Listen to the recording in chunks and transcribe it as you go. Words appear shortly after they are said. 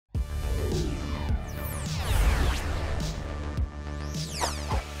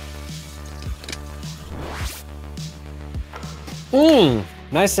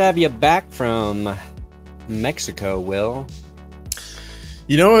Nice to have you back from Mexico, Will.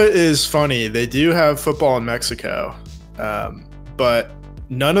 You know what is funny? They do have football in Mexico, but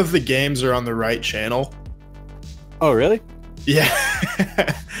none of the games are on the right channel. Oh, really? Yeah.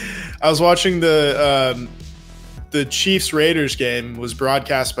 I was watching the Chiefs-Raiders game was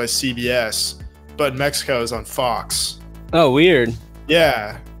broadcast by CBS, but Mexico is on Fox. Oh, weird.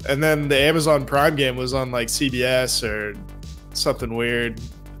 Yeah. And then the Amazon Prime game was on like CBS or something weird.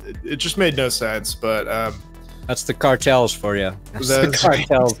 It just made no sense, but that's the cartels for you. That's the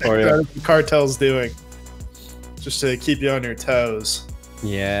cartels for you. That's what the cartel's doing. Just to keep you on your toes.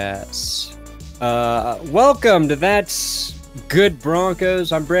 Yes. Welcome to That's Good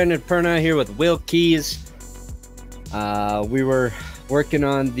Broncos. I'm Brandon Perna here with Will Keys. We were working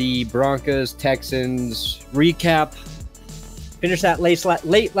on the Broncos Texans recap. Finished that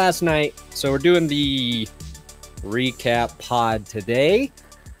late last night, so we're doing the recap pod today.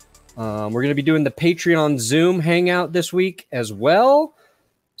 We're going to be doing the Patreon Zoom hangout this week as well.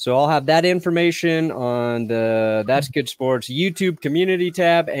 So I'll have that information on the That's Good Sports YouTube community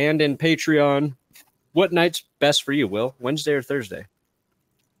tab and in Patreon. What night's best for you, Will? Wednesday or Thursday?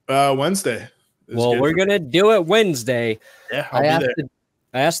 Wednesday. Well, we're going to do it Wednesday. Yeah, I'll be there.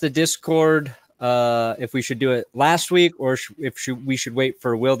 I asked the Discord if we should do it last week or if we should wait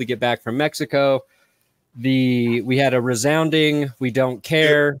for Will to get back from Mexico. We had a resounding we don't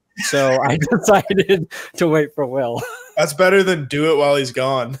care, so I decided to wait for Will. That's better than do it while he's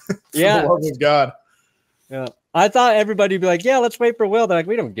gone. Yeah, for the love of God. Yeah, I thought everybody would be like, yeah, let's wait for Will. They're like,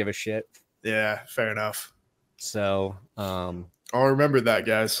 we don't give a shit. Yeah, fair enough. So I'll remember that,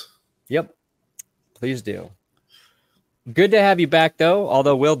 guys. Yep, please do. Good to have you back, though.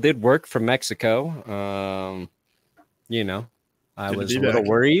 Although Will did work from Mexico, you know, I was a little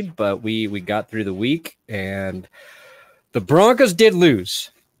worried, but we got through the week, and the Broncos did lose,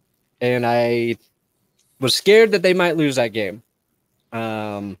 and I was scared that they might lose that game,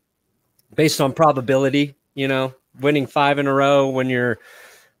 based on probability. You know, winning 5 in a row when you're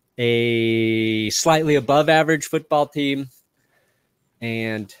a slightly above average football team,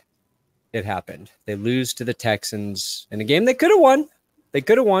 and it happened. They lose to the Texans in a game they could have won. They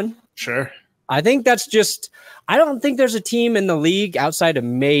could have won. Sure. I think that's just – I don't think there's a team in the league outside of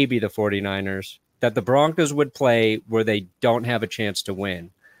maybe the 49ers that the Broncos would play where they don't have a chance to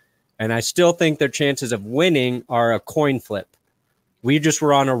win. And I still think their chances of winning are a coin flip. We just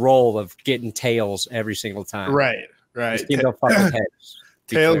were on a roll of getting tails every single time. Right.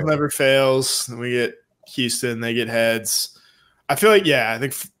 Tails never fails. We get Houston, they get heads. I feel like, I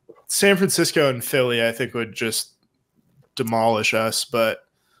think – San Francisco and Philly, I think, would just demolish us. But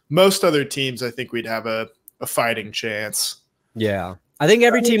most other teams, I think we'd have a fighting chance. Yeah. I think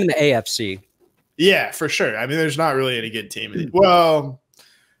every team in the AFC. Yeah, for sure. I mean, there's not really any good team. Well,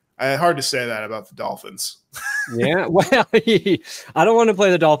 hard to say that about the Dolphins. Yeah. Well, I don't want to play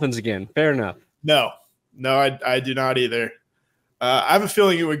the Dolphins again. Fair enough. No, I do not either. I have a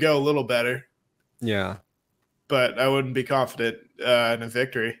feeling it would go a little better. Yeah. But I wouldn't be confident in a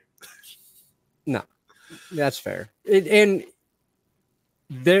victory. No, that's fair. And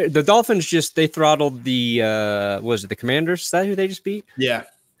the Dolphins they throttled the was it the Commanders? Is that who they just beat? Yeah,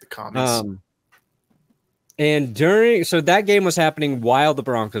 the Commies. And so that game was happening while the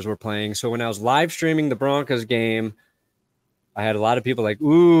Broncos were playing. So when I was live streaming the Broncos game, I had a lot of people like,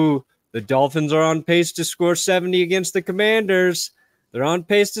 "Ooh, the Dolphins are on pace to score 70 against the Commanders. They're on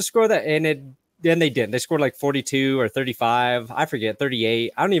pace to score that," and then they didn't. They scored like 42 or 35. I forget,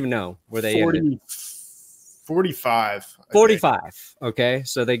 38. I don't even know where they ended. 45. 45. Okay.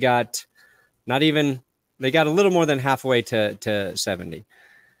 So they got they got a little more than halfway to 70,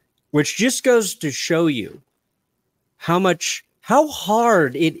 which just goes to show you how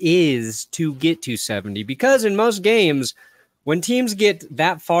hard it is to get to 70, because in most games, when teams get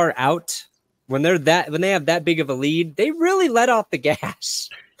that far out, when they have that big of a lead, they really let off the gas.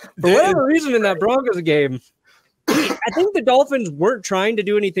 For whatever reason in that Broncos game, I think the Dolphins weren't trying to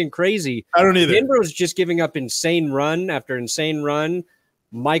do anything crazy. I don't either. Denver was just giving up insane run after insane run.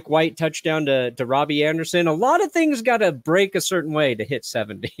 Mike White touchdown to Robbie Anderson. A lot of things got to break a certain way to hit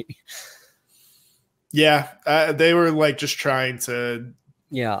 70. Yeah, they were like just trying to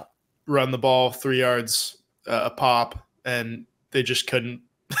run the ball 3 yards a pop, and they just couldn't.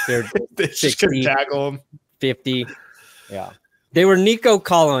 They just couldn't tackle them. 50. Yeah. They were Nico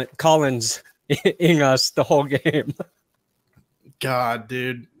Collins-ing us the whole game. God,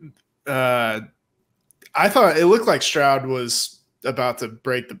 dude. I thought it looked like Stroud was about to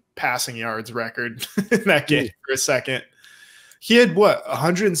break the passing yards record in that game for a second. He had,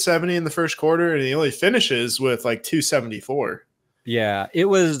 170 in the first quarter, and he only finishes with, 274. Yeah, it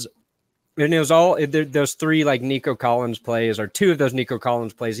was, and it was all those three like Nico Collins plays, or two of those Nico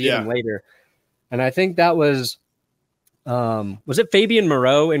Collins plays, even later. And I think that was it Fabian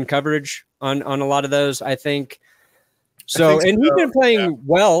Moreau in coverage on a lot of those, I think. So, and he's been playing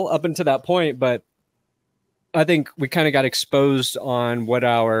well up until that point, but I think we kind of got exposed on what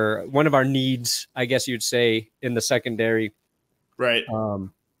one of our needs, I guess you'd say, in the secondary. Right.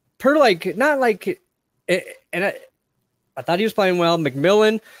 And I thought he was playing well.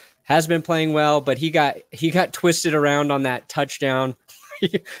 McMillan has been playing well, but he got twisted around on that touchdown.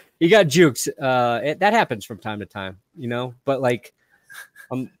 He got juked. That happens from time to time, you know. But like,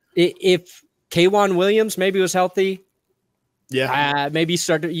 if K'Wan Williams maybe was healthy, maybe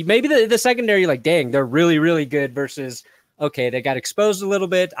the secondary, like, dang, they're really, really good versus, okay, they got exposed a little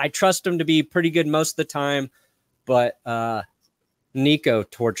bit. I trust them to be pretty good most of the time, but Nico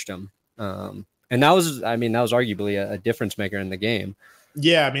torched them. And that was arguably a difference maker in the game.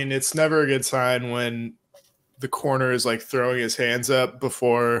 Yeah, I mean, it's never a good sign when the corner is like throwing his hands up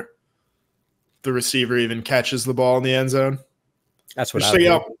before the receiver even catches the ball in the end zone. That's what I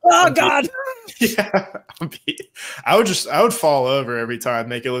would. Oh God. Yeah. I would fall over every time,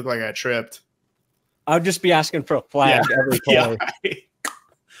 make it look like I tripped. I would just be asking for a flag every play.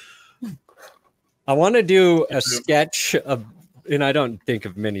 Yeah. I want to do a sketch of, and I don't think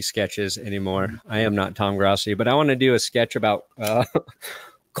of many sketches anymore. I am not Tom Grossi, but I want to do a sketch about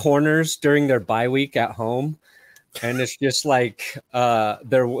corners during their bye week at home. And it's just like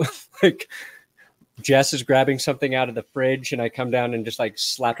they're like, Jess is grabbing something out of the fridge and I come down and just like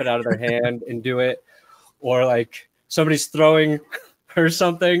slap it out of their hand and do it. Or like somebody's throwing her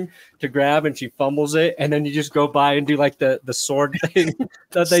something to grab and she fumbles it. And then you just go by and do like the sword thing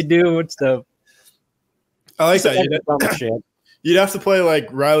that they do. I like that. You'd have to play like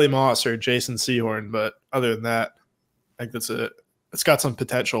Riley Moss or Jason Sehorn, but other than that, I think it's got some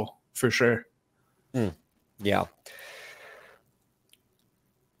potential for sure. Yeah.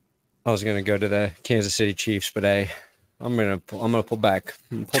 I was gonna go to the Kansas City Chiefs, but I'm gonna pull back.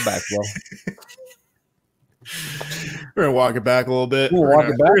 Pull back, bro. We're gonna walk it back a little bit.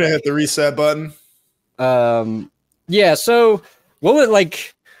 We're gonna hit the reset button. Yeah. So what would,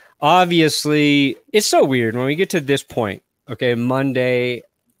 like, obviously it's so weird when we get to this point. Okay, Monday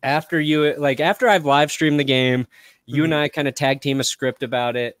after I've live streamed the game, you and I kind of tag team a script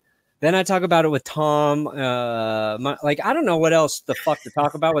about it. Then I talk about it with Tom. I don't know what else the fuck to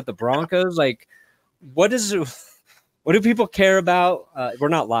talk about with the Broncos. Like, what do people care about? We're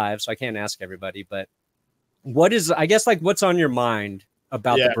not live, so I can't ask everybody, but what's on your mind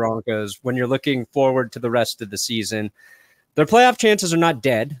about the Broncos when you're looking forward to the rest of the season? Their playoff chances are not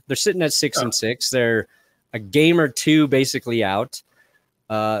dead. They're sitting at 6-6. They're a game or two basically out.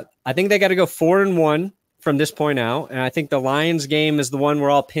 I think they got to go 4-1 from this point out. And I think the Lions game is the one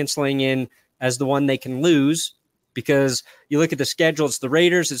we're all penciling in as the one they can lose, because you look at the schedule, it's the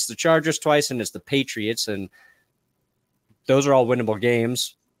Raiders, it's the Chargers twice, and it's the Patriots. And those are all winnable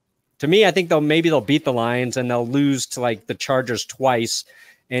games. To me, I think they'll beat the Lions and they'll lose to like the Chargers twice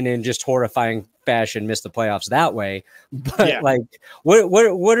and in just horrifying fashion miss the playoffs that way. But like,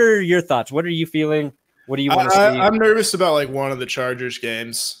 what are your thoughts? What are you feeling? What do you want to see? I'm nervous about like one of the Chargers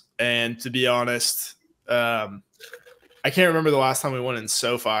games. And to be honest, I can't remember the last time we won in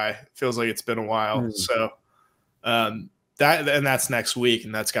SoFi. Feels like it's been a while. So that's next week,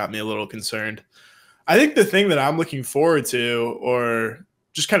 and that's got me a little concerned. I think the thing that I'm looking forward to, or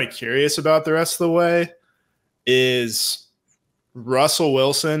just kind of curious about the rest of the way, is Russell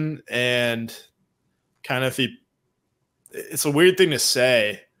Wilson, and kind of it's a weird thing to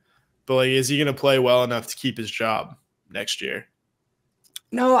say, but like, is he going to play well enough to keep his job next year?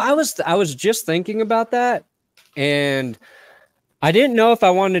 No, I was just thinking about that, and I didn't know if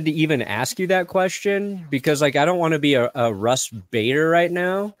I wanted to even ask you that question, because like I don't want to be a Russ baiter right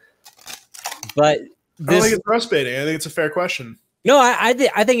now. But I don't think it's Russ baiting. I think it's a fair question. No, I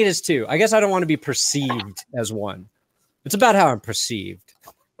think it is too. I guess I don't want to be perceived as one. It's about how I'm perceived.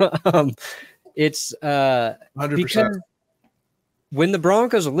 It's 100%. Because when the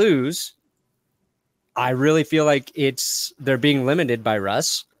Broncos lose, I really feel like they're being limited by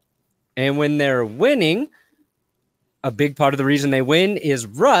Russ. And when they're winning, a big part of the reason they win is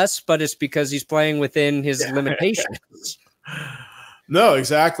Russ, but it's because he's playing within his limitations. No,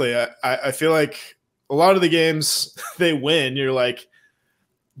 exactly. I feel like a lot of the games they win, you're like,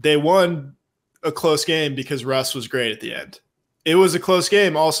 they won a close game because Russ was great at the end. It was a close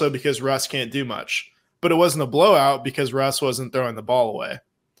game also because Russ can't do much, but it wasn't a blowout because Russ wasn't throwing the ball away.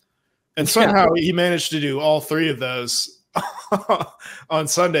 And somehow he managed to do all three of those on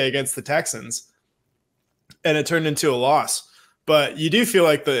Sunday against the Texans, and it turned into a loss. But you do feel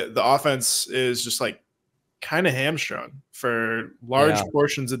like the offense is just like kind of hamstrung for large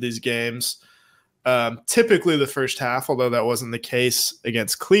portions of these games. Typically the first half, although that wasn't the case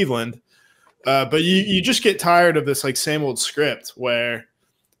against Cleveland. But you just get tired of this like same old script where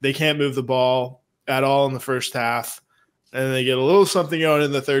they can't move the ball at all in the first half, and they get a little something going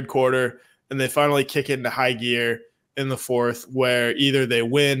in the third quarter, and they finally kick it into high gear in the fourth, where either they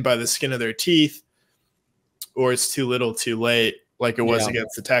win by the skin of their teeth or it's too little too late, like it was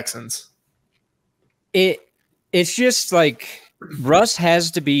against the Texans. It's just like Russ has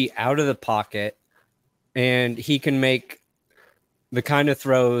to be out of the pocket, and he can make the kind of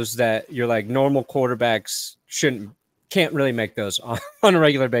throws that you're like normal quarterbacks can't really make those on a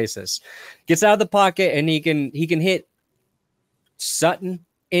regular basis. Gets out of the pocket and he can hit Sutton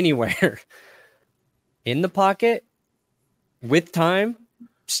anywhere in the pocket with time.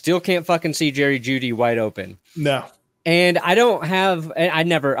 Still can't fucking see Jerry Jeudy wide open. No. And I'd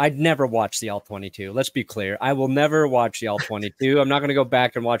never watch the All-22. Let's be clear. I will never watch the All-22. I'm not going to go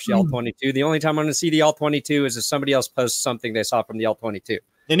back and watch the All-22. The only time I'm going to see the All-22 is if somebody else posts something they saw from the All-22.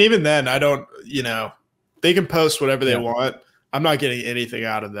 And even then, I don't, they can post whatever they want. I'm not getting anything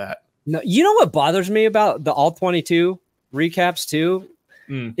out of that. No, you know what bothers me about the All-22 recaps too?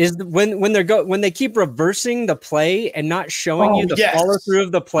 Is when they keep reversing the play and not showing you the follow through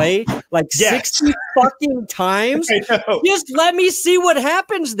of the play like 60 fucking times. Just let me see what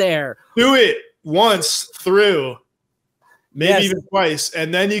happens there. Do it once through, maybe even twice,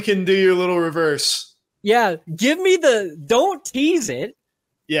 and then you can do your little reverse. Yeah, give me don't tease it.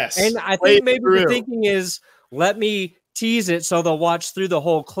 Yes, and I think maybe the thinking is let me tease it so they'll watch through the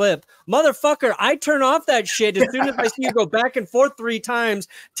whole clip. Motherfucker, I turn off that shit as soon as I see you go back and forth 3 times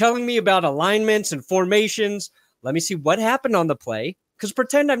telling me about alignments and formations. Let me see what happened on the play, because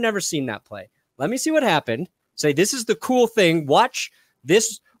pretend I've never seen that play. Let me see what happened. Say, this is the cool thing. Watch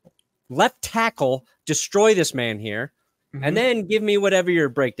this left tackle destroy this man here, and then give me whatever your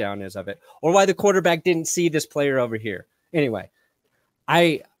breakdown is of it, or why the quarterback didn't see this player over here. Anyway,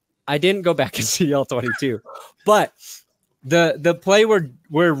 I didn't go back and see L22, but the play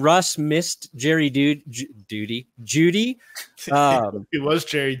where Russ missed Jerry Jeudy. It was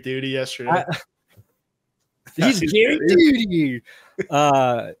Jerry Jeudy yesterday. He's Jerry Jeudy.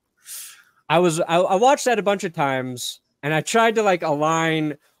 I watched that a bunch of times, and I tried to like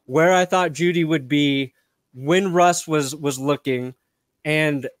align where I thought Jeudy would be when Russ was looking,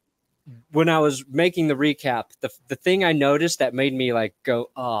 and when I was making the recap, the thing I noticed that made me like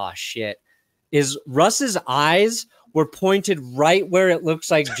go, oh shit, is Russ's eyes were pointed right where it looks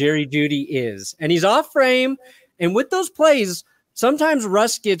like Jerry Jeudy is. And he's off frame. And with those plays, sometimes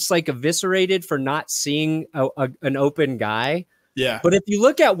Russ gets like eviscerated for not seeing an open guy. Yeah. But if you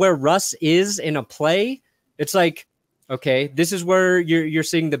look at where Russ is in a play, it's like, okay, this is where you're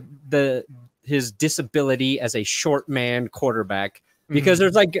seeing his disability as a short man quarterback. Because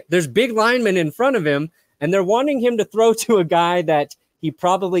there's big linemen in front of him, and they're wanting him to throw to a guy that he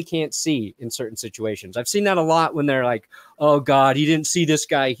probably can't see in certain situations. I've seen that a lot when they're like, oh God, he didn't see this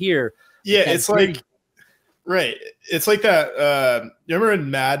guy here. Yeah, it's like, right. It's like that. You remember in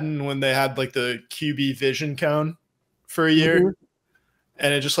Madden when they had like the QB vision cone for a year,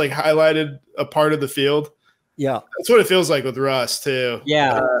 and it just like highlighted a part of the field? Yeah. That's what it feels like with Russ too.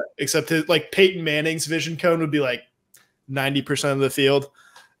 Yeah. Except like Peyton Manning's vision cone would be like 90% of the field,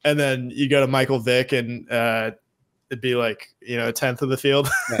 and then you go to Michael Vick and it'd be like a tenth of the field.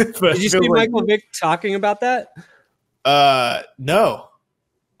 Yeah. Did you see Michael Vick talking about that? No.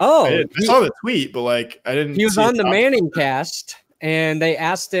 Oh, I saw the tweet, but like I didn't. He was on the Manning cast, and they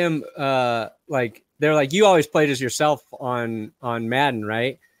asked him, like they're like, you always played as yourself on Madden,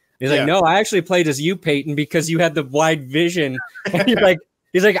 right? He's like, no, I actually played as you, Peyton, because you had the wide vision. And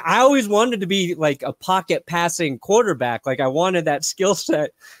He's like, I always wanted to be like a pocket passing quarterback. Like I wanted that skill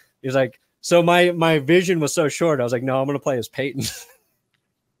set. He's like, so my vision was so short. I was like, no, I'm going to play as Peyton.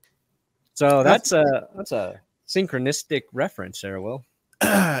 So that's a synchronistic reference there, Will.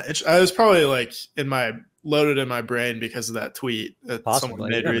 I was probably like loaded in my brain because of that tweet that someone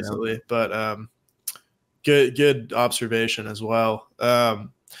made recently. But good observation as well.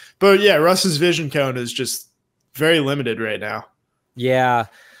 But yeah, Russ's vision cone is just very limited right now. Yeah.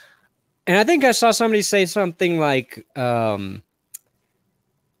 And I think I saw somebody say something like,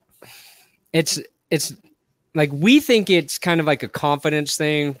 it's like, we think it's kind of like a confidence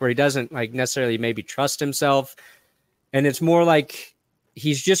thing where he doesn't like necessarily maybe trust himself. And it's more like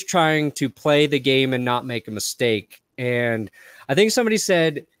he's just trying to play the game and not make a mistake. And I think somebody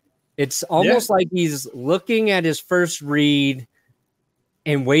said it's almost like he's looking at his first read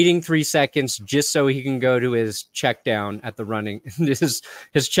and waiting 3 seconds just so he can go to his check down at the running, his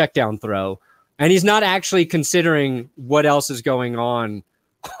check down throw. And he's not actually considering what else is going on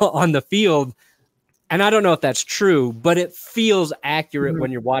the field. And I don't know if that's true, but it feels accurate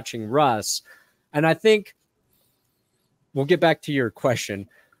when you're watching Russ. And I think we'll get back to your question.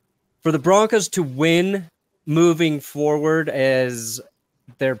 For the Broncos to win moving forward as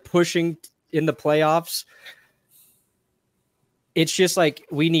they're pushing in the playoffs, it's just like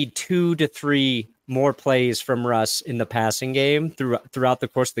we need 2 to 3 more plays from Russ in the passing game throughout the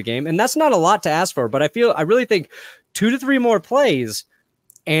course of the game. And that's not a lot to ask for, but I really think 2 to 3 more plays,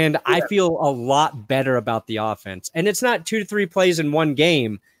 and I feel a lot better about the offense. And it's not 2 to 3 plays in one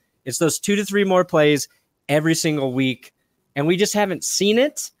game. It's those 2 to 3 more plays every single week. And we just haven't seen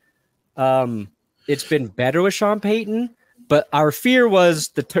it. It's been better with Sean Payton, but our fear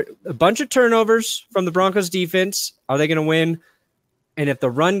was a bunch of turnovers from the Broncos defense. Are they going to win? And if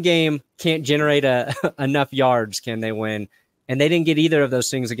the run game can't generate enough yards, can they win? And they didn't get either of those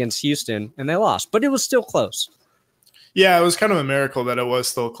things against Houston, and they lost. But it was still close. Yeah, it was kind of a miracle that it was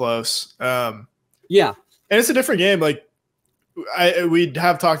still close. Yeah. And it's a different game. Like, we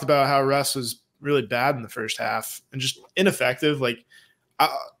have talked about how Russ was really bad in the first half and just ineffective. Like,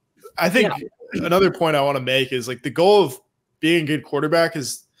 I think another point I want to make is, like, the goal of being a good quarterback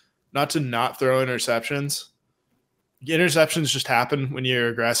is not to not throw interceptions. Interceptions just happen when you're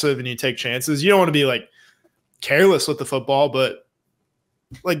aggressive and you take chances. You don't want to be, like, careless with the football, but,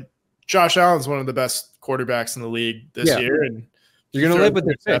 like, Josh Allen's one of the best quarterbacks in the league this year, and you're going to live with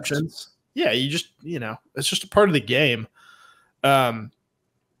the interceptions. Yeah, you just, it's just a part of the game. But,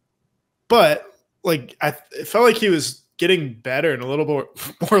 like, it felt like he was getting better and a little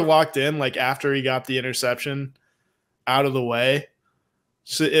bit more locked in, like, after he got the interception out of the way.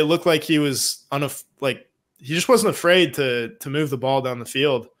 So it looked like he was he just wasn't afraid to move the ball down the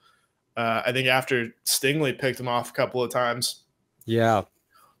field. I think after Stingley picked him off a couple of times. Yeah.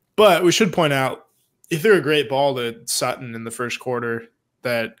 But we should point out, he threw a great ball to Sutton in the first quarter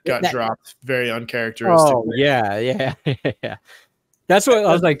that got dropped very uncharacteristically. Oh, yeah. That's what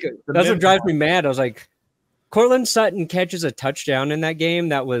I was like. That's what drives me mad. I was like, Cortland Sutton catches a touchdown in that game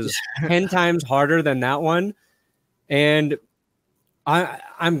that was 10 times harder than that one. And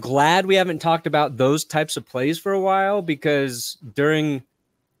I'm glad we haven't talked about those types of plays for a while, because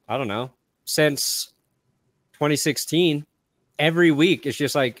since 2016, every week it's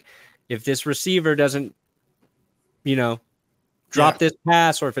just like, if this receiver doesn't, drop this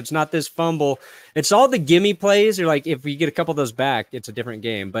pass, or if it's not this fumble, it's all the gimme plays. You're like, if we get a couple of those back, it's a different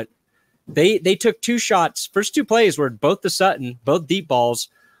game. But they took 2 shots. First 2 plays were both to Sutton, both deep balls.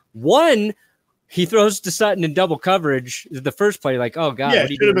 One, he throws to Sutton in double coverage. The first play, like, oh God, yeah, what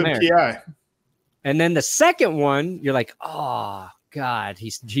are you doing there? PI. And then the second one, you're like, oh God,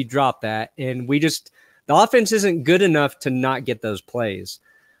 he dropped that. And the offense isn't good enough to not get those plays.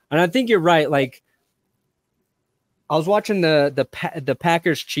 And I think you're right. Like, I was watching the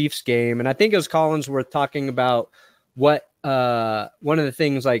Packers Chiefs game, and I think it was Collinsworth talking about what one of the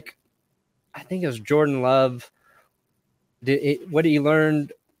things, like, I think it was Jordan Love, what he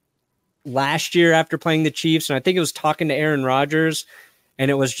learned last year after playing the Chiefs. And I think it was talking to Aaron Rodgers,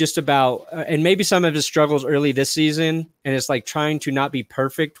 and it was just about, and maybe some of his struggles early this season. And it's like trying to not be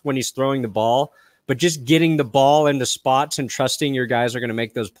perfect when he's throwing the ball, but just getting the ball into spots and trusting your guys are going to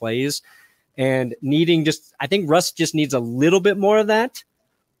make those plays, and I think Russ just needs a little bit more of that.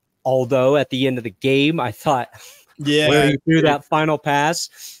 Although at the end of the game, I thought, where he threw that final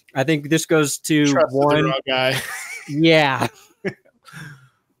pass, I think this goes to one guy. Yeah.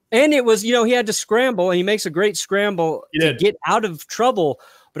 And it was, he had to scramble, and he makes a great scramble to get out of trouble.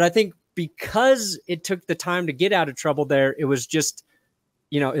 But I think because it took the time to get out of trouble there, it was just,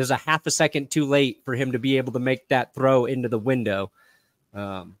 it was a half a second too late for him to be able to make that throw into the window.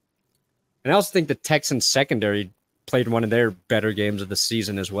 And I also think the Texans secondary played one of their better games of the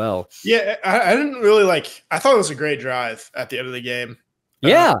season as well. Yeah, I didn't really I thought it was a great drive at the end of the game.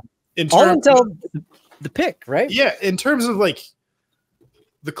 Yeah. All until the pick, right? Yeah, in terms of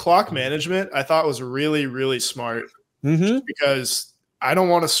the clock management, I thought was really, really smart. Just because I don't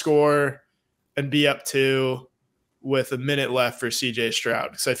want to score and be up 2 with a minute left for CJ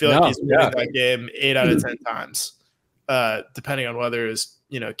Stroud, because I feel like he's winning that game 8 out of 10 times, depending on whether his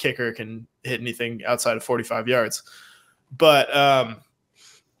kicker can hit anything outside of 45 yards. But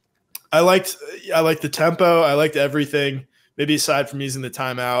I liked the tempo. I liked everything. Maybe aside from using the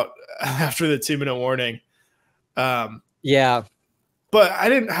timeout after the 2-minute warning. Yeah. But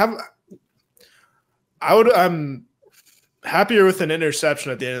I'm happier with an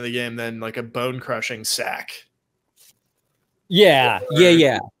interception at the end of the game than a bone-crushing sack. Yeah.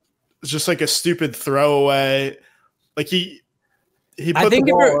 It's just like a stupid throwaway. Like he I put the think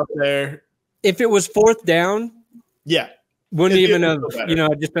ball up there. if it was fourth down, Yeah. wouldn't even have,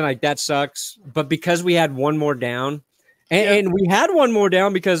 just been like, that sucks. But because we had one more down, and we had one more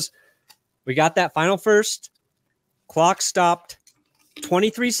down because we got that final first, clock stopped,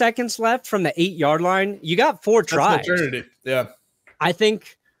 23 seconds left from the 8-yard line. You got 4 tries. Eternity. Yeah. I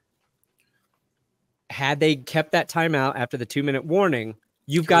think had they kept that timeout after the 2-minute warning,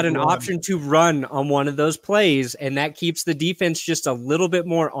 you've got an option to run on one of those plays, and that keeps the defense just a little bit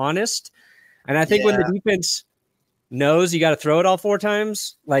more honest. And I think when the defense knows you got to throw it all 4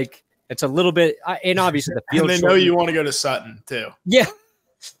 times, like it's a little bit, and obviously the field. And they know you want to go to Sutton too. Yeah.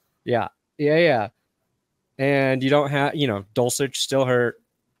 And you don't have, Dulcich still hurt.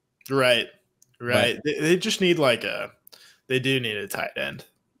 Right. They just need they do need a tight end.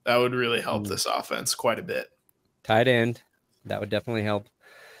 That would really help this offense quite a bit. Tight end. That would definitely help.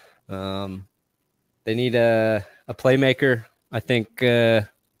 They need a playmaker, I think,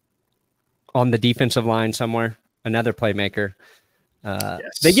 on the defensive line somewhere. Another playmaker.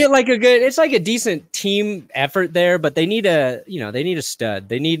 They get it's like a decent team effort there, but they need a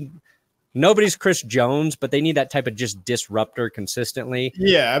stud. Nobody's Chris Jones, but they need that type of just disruptor consistently.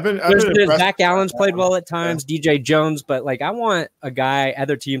 Yeah, I've been Zach Allen's played well at times, DJ Jones, but I want a guy,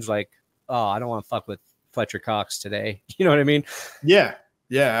 other teams I don't want to fuck with Fletcher Cox today. You know what I mean? Yeah,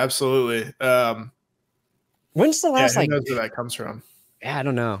 absolutely. When's the last who knows where that comes from? Yeah, I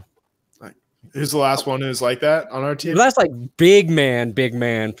don't know. Who's the last one who's like that on our team? The last big man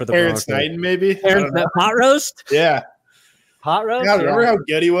for the Terrence Knighton, maybe? Pot roast? Yeah. Pot roast? Yeah, remember how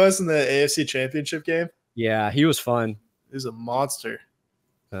good he was in the AFC Championship game? Yeah, he was fun. He was a monster.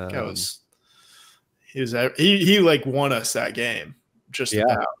 He won us that game. Just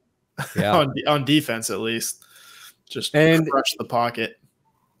about. Yeah. on defense, at least. Just crushed the pocket.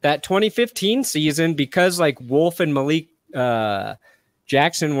 That 2015 season, because Wolf and Malik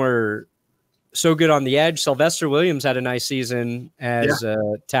Jackson were so good on the edge, Sylvester Williams had a nice season as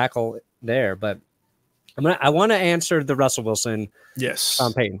a tackle there. But I want to answer the Russell Wilson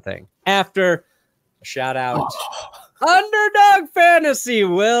Tom Payton thing after a shout out. Underdog Fantasy,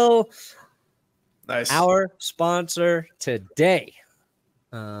 Will. Nice. Our sponsor today.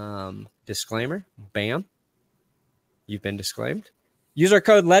 Disclaimer. Bam. You've been disclaimed. Use our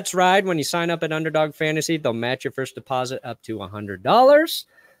code Let's Ride when you sign up at Underdog Fantasy. They'll match your first deposit up to $100.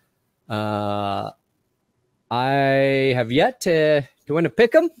 I have yet to win a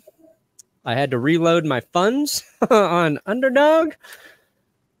pick 'em. I had to reload my funds on Underdog.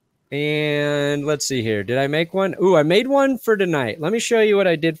 And let's see here. Did I make one? Ooh, I made one for tonight. Let me show you what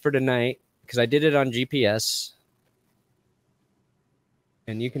I did for tonight because I did it on GPS.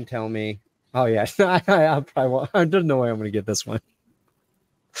 And you can tell me. Oh, yeah. I probably won't. There's no way I'm going to get this one.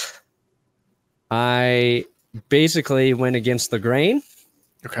 I basically went against the grain.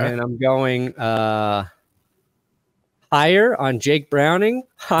 Okay. And I'm going higher on Jake Browning,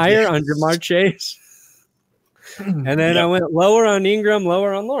 higher on Jamar Chase. And then I went lower on Ingram,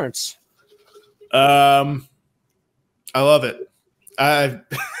 lower on Lawrence. I love it.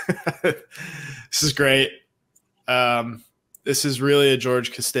 This is great. This is really a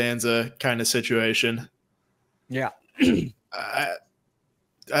George Costanza kind of situation. Yeah.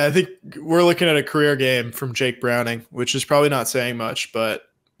 I think we're looking at a career game from Jake Browning, which is probably not saying much, but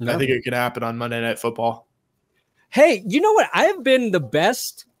I think it could happen on Monday Night Football. Hey, you know what? I have been the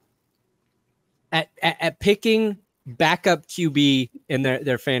best at picking backup QB in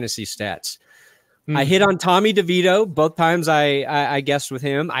their fantasy stats. I hit on Tommy DeVito both times I guessed with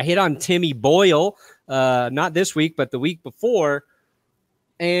him. I hit on Timmy Boyle, not this week, but the week before.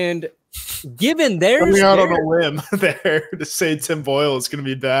 And given theirs, coming out on a limb there to say Tim Boyle is going to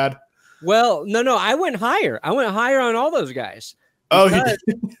be bad. Well, no, I went higher. I went higher on all those guys.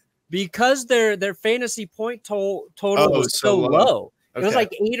 Because their fantasy point total was so low. Okay. It was 8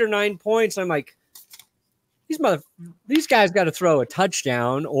 or 9 points. I'm like, these guys got to throw a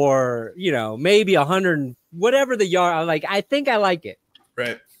touchdown or maybe 100, whatever the yard. I'm like, I think I like it.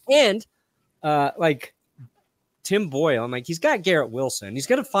 Right. And Tim Boyle, I'm like, he's got Garrett Wilson. He's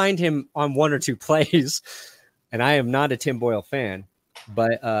going to find him on 1 or 2 plays. And I am not a Tim Boyle fan.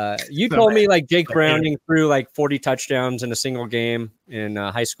 But you told me Jake Browning threw 40 touchdowns in a single game in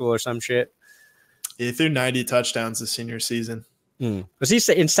high school or some shit. He threw 90 touchdowns his senior season. Was he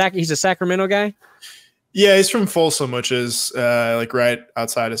he's a Sacramento guy? Yeah, he's from Folsom, which is right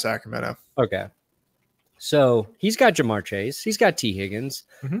outside of Sacramento. Okay. So he's got Jamar Chase. He's got T. Higgins.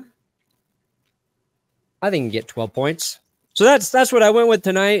 Mm-hmm. I think he can get 12 points. So that's what I went with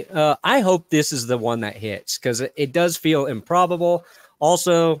tonight. I hope this is the one that hits because it does feel improbable.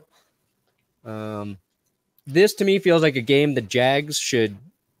 Also, this to me feels like a game the Jags should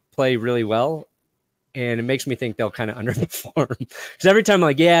play really well, and it makes me think they'll kind of underperform. Because every time I'm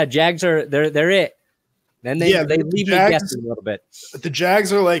like, yeah, Jags are they're it. Then they leave me guessing a little bit. The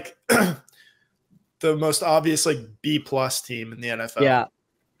Jags are like the most obvious like B+ team in the NFL. Yeah,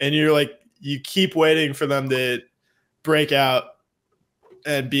 and you're like you keep waiting for them to break out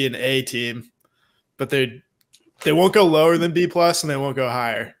and be an A team, but they won't go lower than B+ and they won't go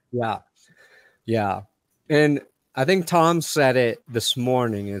higher. Yeah. And I think Tom said it this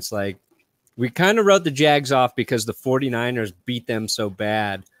morning. It's like we kind of wrote the Jags off because the 49ers beat them so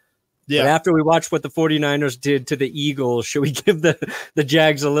bad. Yeah. But after we watched what the 49ers did to the Eagles, should we give the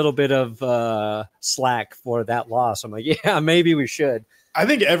Jags a little bit of slack for that loss? I'm like, yeah, maybe we should. I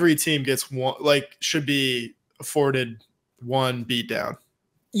think every team gets one, like should be afforded one beatdown.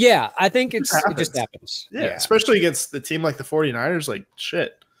 Yeah, I think it just happens. Yeah, especially against the team like the 49ers, like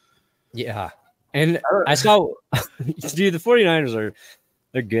shit. Yeah. And I saw dude, the 49ers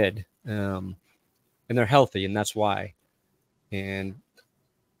they're good. And they're healthy, and that's why. And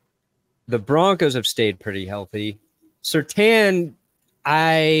the Broncos have stayed pretty healthy. Surtain,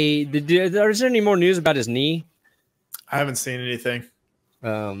 is there any more news about his knee? I haven't seen anything.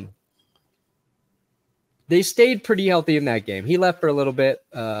 They stayed pretty healthy in that game. He left for a little bit,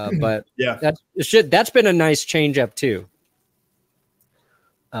 but yeah, that's been a nice change up too.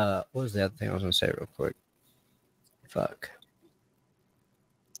 What was the other thing I was going to say real quick? Fuck.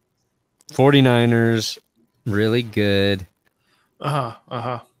 49ers, really good. All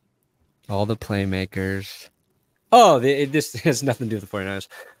the playmakers. Oh, this has nothing to do with the 49ers.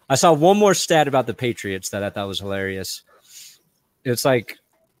 I saw one more stat about the Patriots that I thought was hilarious. It's like,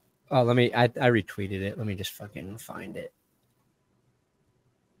 oh, I retweeted it. Let me just fucking find it.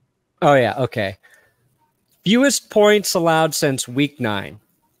 Oh, yeah, okay. Fewest points allowed since week 9.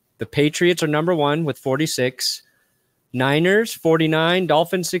 The Patriots are number 1 with 46. Niners, 49.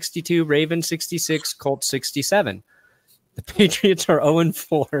 Dolphins, 62. Ravens, 66. Colts, 67. The Patriots are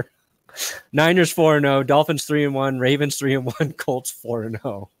 0-4. Niners 4-0. Dolphins 3-1. Ravens 3-1. Colts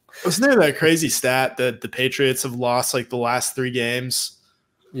 4-0. Wasn't there that crazy stat that the Patriots have lost like the last 3 games?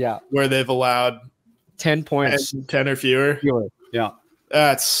 Yeah. Where they've allowed 10 points. 10 or fewer. Yeah.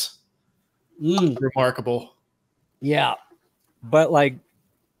 That's remarkable. Yeah. But like,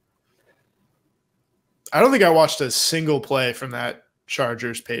 I don't think I watched a single play from that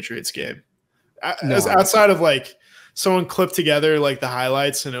Chargers-Patriots game. No. Outside of like someone clipped together like the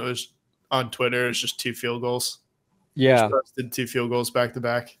highlights and it was on Twitter. It was just 2 field goals. Yeah. Did 2 field goals back to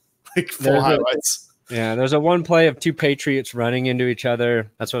back. Like full highlights. There's a one play of 2 Patriots running into each other.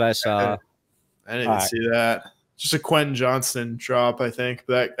 That's what I saw. I didn't even see that. Just a Quentin Johnston drop, I think.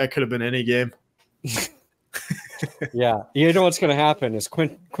 But that could have been any game. Yeah. You know what's going to happen is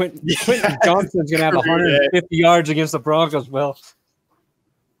Quentin Johnston's going to have 150 yards against the Broncos. Well,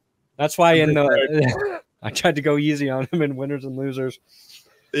 that's why I tried to go easy on him in winners and losers.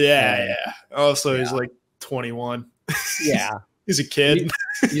 Yeah. Also, he's like 21. Yeah. He's a kid.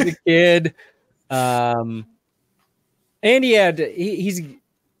 He's a kid. And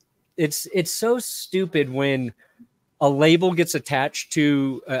it's so stupid when a label gets attached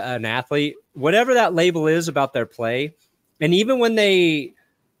to an athlete, whatever that label is about their play. And even when they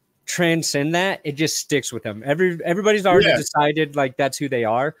transcend that, it just sticks with them. Everybody's already decided like that's who they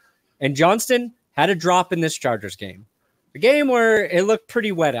are. And Johnston had a drop in this Chargers game, a game where it looked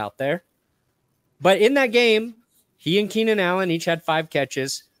pretty wet out there. But in that game, he and Keenan Allen each had 5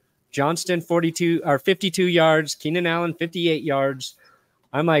 catches. Johnston 52 yards, Keenan Allen 58 yards.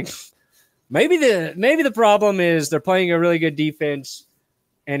 I'm like, maybe the problem is they're playing a really good defense,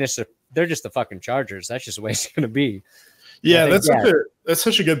 and they're just the fucking Chargers. That's just the way it's going to be. Yeah, that's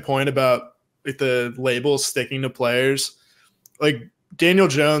such a good point about like the labels sticking to players. Like Daniel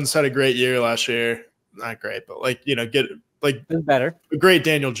Jones had a great year last year. Not great, but like, better. A great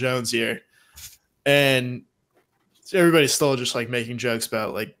Daniel Jones year. And everybody's still just like making jokes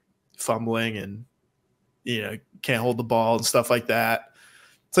about like fumbling and, can't hold the ball and stuff like that.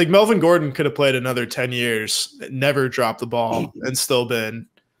 It's like Melvin Gordon could have played another 10 years, never dropped the ball, and still been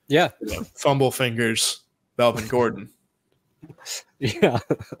fumble fingers Melvin Gordon. Yeah.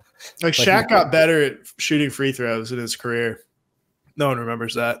 Like Shaq got better at shooting free throws in his career. No one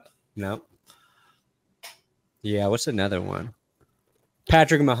remembers that. No. Yeah, what's another one?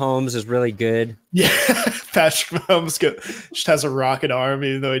 Patrick Mahomes is really good. Yeah, Patrick Mahomes just has a rocket arm,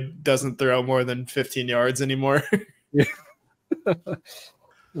 even though he doesn't throw more than 15 yards anymore.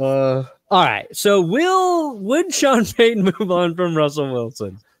 All right. So would Sean Payton move on from Russell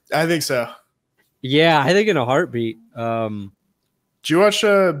Wilson? I think so. Yeah, I think in a heartbeat. Did you watch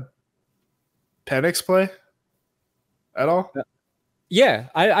Penix play at all? Yeah.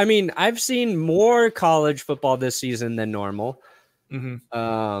 I mean, I've seen more college football this season than normal.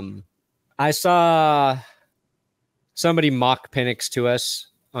 Mm-hmm. I saw somebody mock Penix to us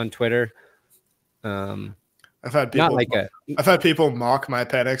on Twitter. I've had people mock my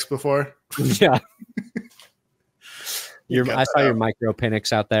Penix before. Yeah. I saw your micro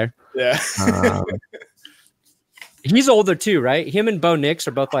Penix out there. Yeah. He's older too, right? Him and Bo Nix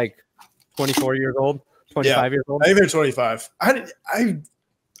are both like 24 years old, 25 years old. I think they're 25.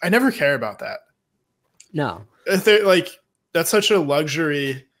 I never care about that. No. If they're like, that's such a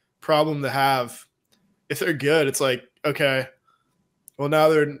luxury problem to have. If they're good, it's like, okay, well, now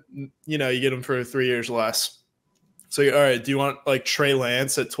they're, you get them for 3 years less. So, all right, do you want like Trey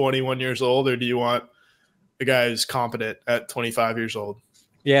Lance at 21 years old, or do you want a guy who's competent at 25 years old?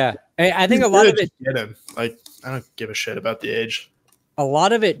 Yeah. I think a lot of it, get him. Like, I don't give a shit about the age. A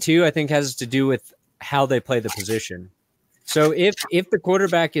lot of it too, I think, has to do with how they play the position. So if the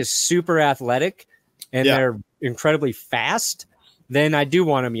quarterback is super athletic and they're incredibly fast, then I do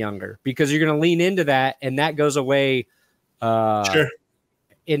want them younger because you're going to lean into that, and that goes away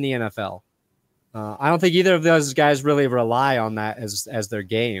in the NFL. I don't think either of those guys really rely on that as their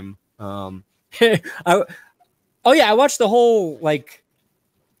game. I watched the whole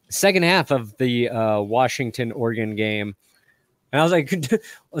second half of the Washington-Oregon game. And I was like,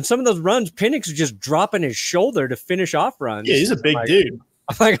 on some of those runs, Penix is just dropping his shoulder to finish off runs. Yeah, he's a big dude.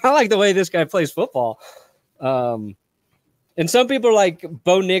 I'm like, I like the way this guy plays football. And some people are like,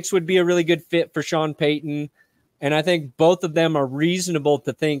 Bo Nix would be a really good fit for Sean Payton. And I think both of them are reasonable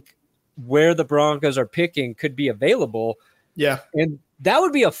to think where the Broncos are picking could be available. Yeah. And that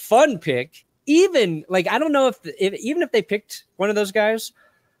would be a fun pick. Even I don't know even if they picked one of those guys,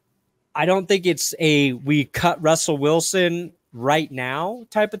 I don't think it's we cut Russell Wilson right now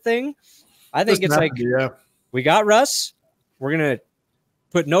type of thing. I think it's we got Russ. We're going to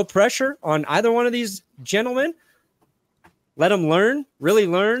put no pressure on either one of these gentlemen. Let them really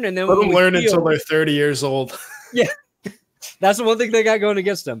learn. And then let them learn until they're 30 years old. Yeah. That's the one thing they got going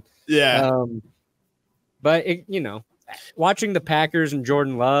against them. Yeah. But watching the Packers and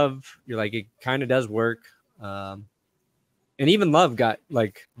Jordan Love, you're like, it kind of does work. And even Love got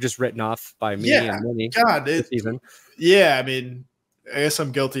just written off by me and many this season. Yeah, I mean, I guess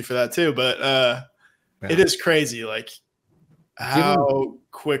I'm guilty for that too, but it is crazy how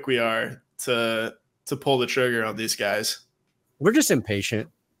quick we are to pull the trigger on these guys. We're just impatient,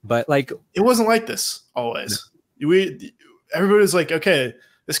 but it wasn't like this always. Everybody's like, okay,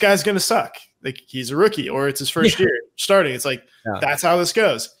 this guy's gonna suck. He's a rookie or it's his first year starting. It's that's how this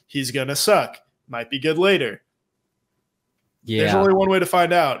goes. He's gonna suck. Might be good later. Yeah. There's only one way to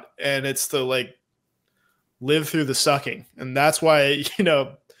find out, and it's to live through the sucking. And that's why,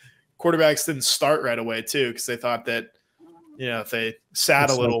 quarterbacks didn't start right away too, because they thought that, if they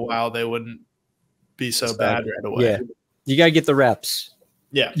sat a little while, they wouldn't be so bad right away. Yeah. You got to get the reps.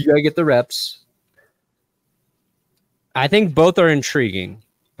 Yeah. You got to get the reps. I think both are intriguing.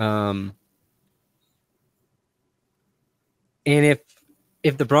 And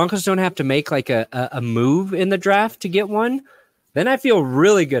if the Broncos don't have to make a move in the draft to get one, then I feel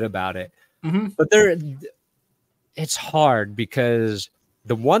really good about it. Mm-hmm. But it's hard because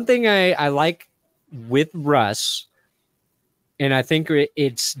the one thing I like with Russ, and I think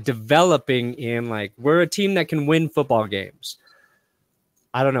it's developing in we're a team that can win football games.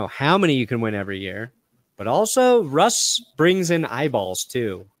 I don't know how many you can win every year, but also Russ brings in eyeballs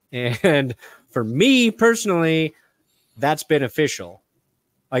too. And for me personally, that's beneficial.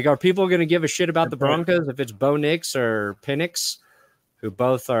 Are people going to give a shit about the Broncos if it's Bo Nix or Penix, who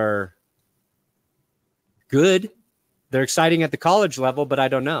both are good? They're exciting at the college level, but I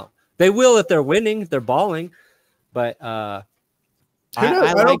don't know. They will if they're winning, if they're balling. But I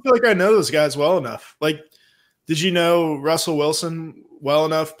don't feel like I know those guys well enough. Did you know Russell Wilson well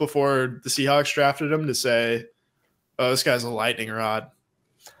enough before the Seahawks drafted him to say, oh, this guy's a lightning rod?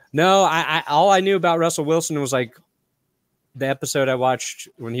 No, all I knew about Russell Wilson was the episode I watched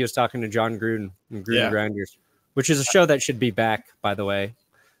when he was talking to John Gruden and Grinders, which is a show that should be back, by the way.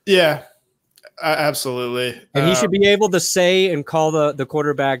 Yeah, absolutely. And he should be able to say and call the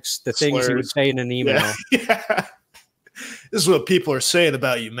quarterbacks the things he would say in an email. Yeah. This is what people are saying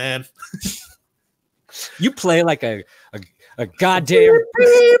about you, man. You play like a goddamn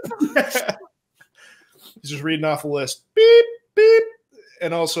beep. He's just reading off a list. Beep, beep,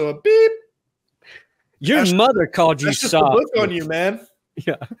 and also a beep. Your mother called you soft. Look on you, man.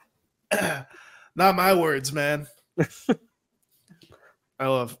 Yeah. Not my words, man. I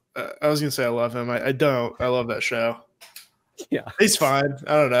was gonna say I love him. I don't. I love that show. Yeah, he's fine.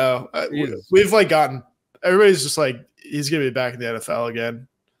 I don't know. We've gotten everybody's just like he's gonna be back in the NFL again.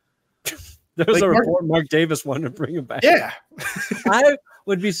 There was a report Mark Davis wanted to bring him back. Yeah, I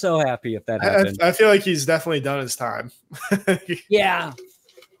would be so happy if that happened. I feel like he's definitely done his time. Yeah.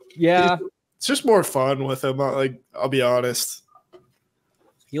 It's just more fun with him. I'll be honest.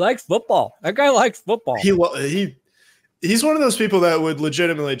 He likes football. That guy likes football. He's one of those people that would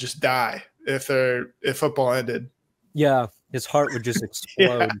legitimately just die if football ended. Yeah, his heart would just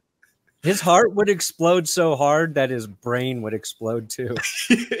explode. Yeah. His heart would explode so hard that his brain would explode too.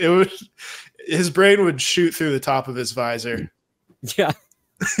 His brain would shoot through the top of his visor. Yeah.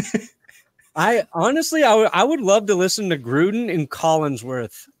 I honestly would love to listen to Gruden and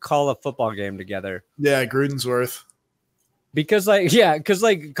Collinsworth call a football game together. Yeah, Grudensworth. Because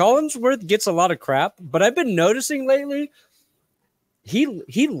Collinsworth gets a lot of crap, but I've been noticing lately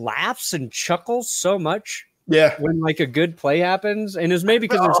he laughs and chuckles so much. Yeah, when a good play happens, and it's maybe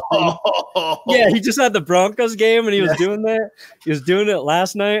because he just had the Broncos game and he was doing that. He was doing it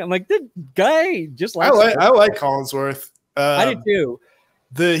last night. I'm like, the guy just likes. I like Collinsworth. I do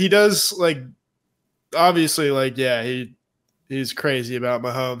too. He does obviously he's crazy about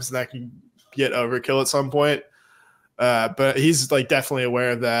Mahomes and that can get overkill at some point. But he's definitely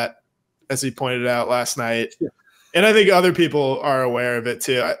aware of that, as he pointed out last night. Yeah. And I think other people are aware of it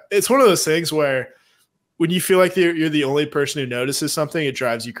too. It's one of those things where when you feel like you're the only person who notices something, it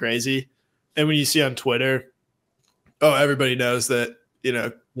drives you crazy. And when you see on Twitter, everybody knows that,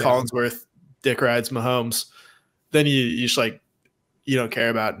 Collinsworth dick rides Mahomes, then you just you don't care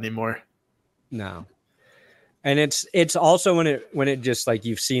about it anymore. No. And it's also when it just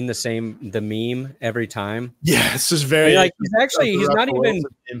you've seen the meme every time. Yeah, it's just very he's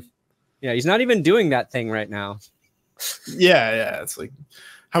not even doing that thing right now. Yeah. It's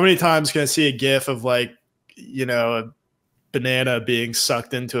how many times can I see a GIF of a banana being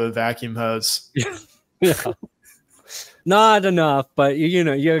sucked into a vacuum hose? Yeah. Not enough, but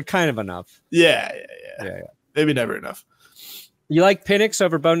you're kind of enough. Yeah. Maybe never enough. You like Penix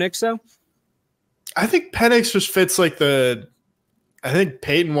over Bo Nix though? I think Penix just fits I think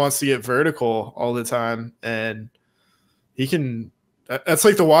Peyton wants to get vertical all the time, and he can. That's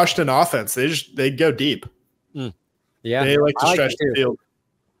the Washington offense. They go deep. Yeah, they like to stretch the field.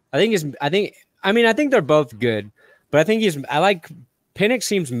 I think they're both good, but I think Penix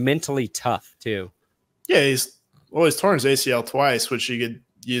seems mentally tough too. Yeah, he's torn his ACL twice, which you could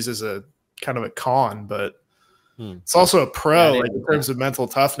use as a kind of a con, but it's also a pro in terms of mental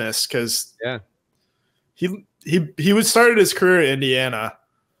toughness because he would started his career at Indiana,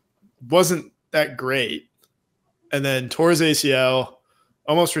 wasn't that great, and then tore his ACL,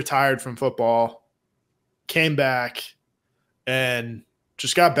 almost retired from football, came back, and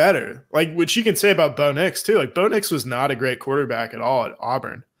just got better. Which you can say about Bo Nix too. Bo Nix was not a great quarterback at all at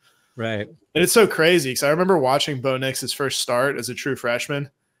Auburn. Right. And it's so crazy because I remember watching Bo Nix's first start as a true freshman.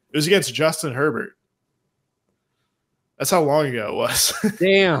 It was against Justin Herbert. That's how long ago it was.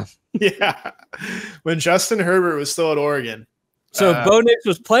 Damn. Yeah. When Justin Herbert was still at Oregon. So Bo Nix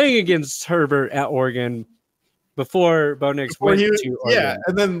was playing against Herbert at Oregon before Bo Nix went to Oregon. Yeah,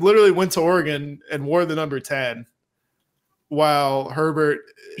 and then literally went to Oregon and wore the number 10 while Herbert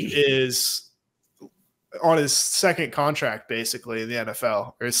is on his second contract basically in the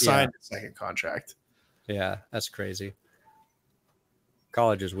NFL, or signed his second contract. Yeah, that's crazy.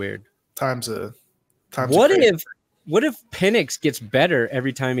 College is weird. What if Penix gets better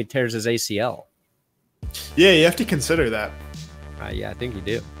every time he tears his ACL? Yeah, you have to consider that. Yeah, I think you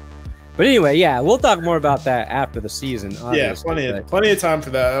do. But anyway, we'll talk more about that after the season. Yeah, plenty of time for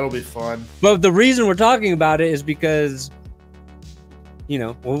that. That'll be fun. But the reason we're talking about it is because,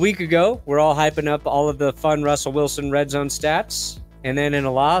 a week ago, we're all hyping up all of the fun Russell Wilson red zone stats. And then in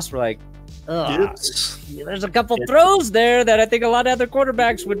a loss, we're like, there's a couple throws there that I think a lot of other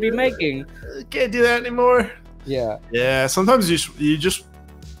quarterbacks would be making. Can't do that anymore. Yeah. Sometimes you just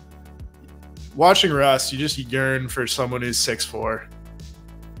watching Russ, you just yearn for someone who's 6'4"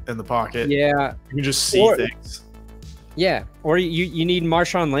 in the pocket. Yeah, you can just see things. Yeah, or you need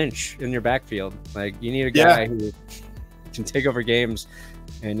Marshawn Lynch in your backfield. You need a guy who can take over games,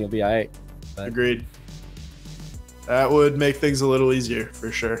 and you'll be all right. But, agreed. That would make things a little easier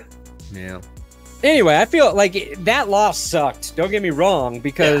for sure. Yeah. Anyway, I feel like that loss sucked. Don't get me wrong,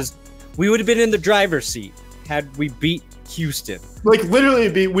 because we would have been in the driver's seat had we beat Houston.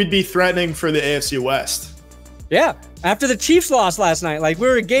 Literally, we'd be threatening for the AFC West. Yeah. After the Chiefs lost last night, we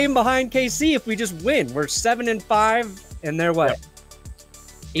were a game behind KC if we just win. We're 7-5, and they're what?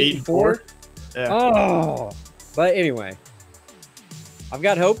 8-4. Yeah. Oh, but anyway, I've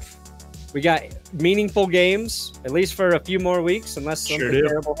got hope. We got meaningful games, at least for a few more weeks, unless something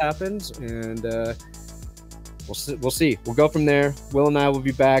terrible happens. And we'll see. We'll go from there. Will and I will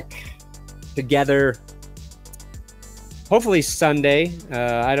be back together. Hopefully Sunday.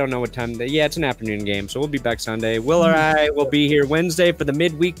 I don't know what time. Yeah, it's an afternoon game, so we'll be back Sunday. Will or I will be here Wednesday for the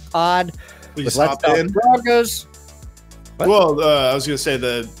midweek pod. Please hop in. Broncos. What? Well, I was going to say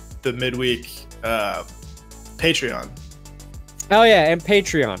the midweek Patreon. Oh, yeah, and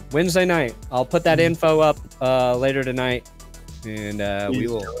Patreon. Wednesday night. I'll put that info up later tonight, and we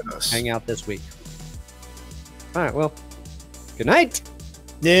will hang out this week. All right, well, good night.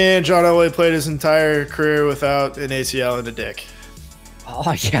 Yeah, John Elway played his entire career without an ACL and a dick.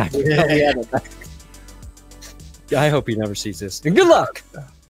 Oh, yeah. I hope he never sees this. And good luck.